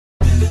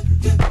Do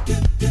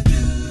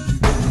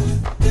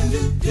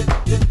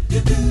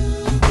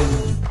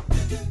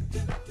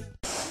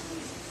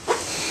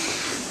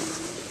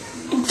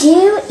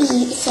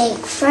you think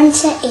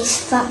Fronter is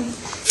fun?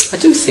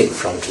 I do think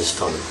Fronter is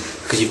fun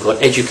because you've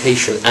got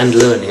education and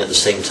learning at the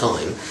same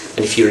time, and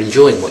if you're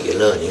enjoying what you're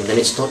learning, then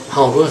it's not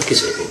hard work,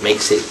 is it? It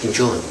makes it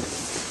enjoyable.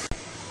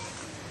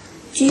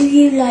 Do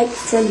you like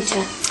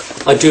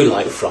Fronter? I do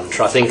like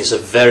Fronter. I think it's a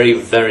very,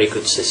 very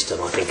good system.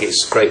 I think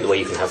it's great the way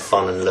you can have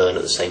fun and learn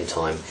at the same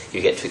time.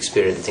 You get to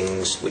experience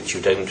things which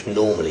you don't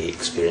normally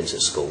experience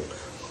at school.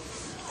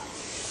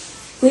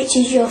 Which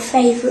is your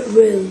favourite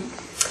room?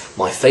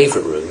 My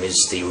favourite room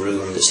is the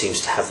room that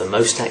seems to have the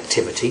most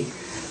activity,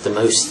 the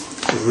most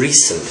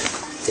recent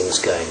things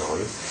going on,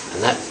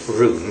 and that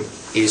room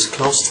is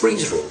Class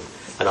 3's room.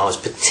 And I was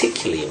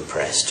particularly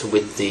impressed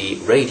with the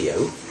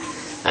radio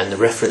and the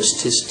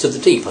references to the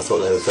deep. I thought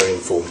they were very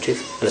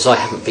informative, and as I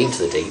haven't been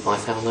to the deep, I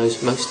found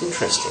those most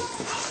interesting.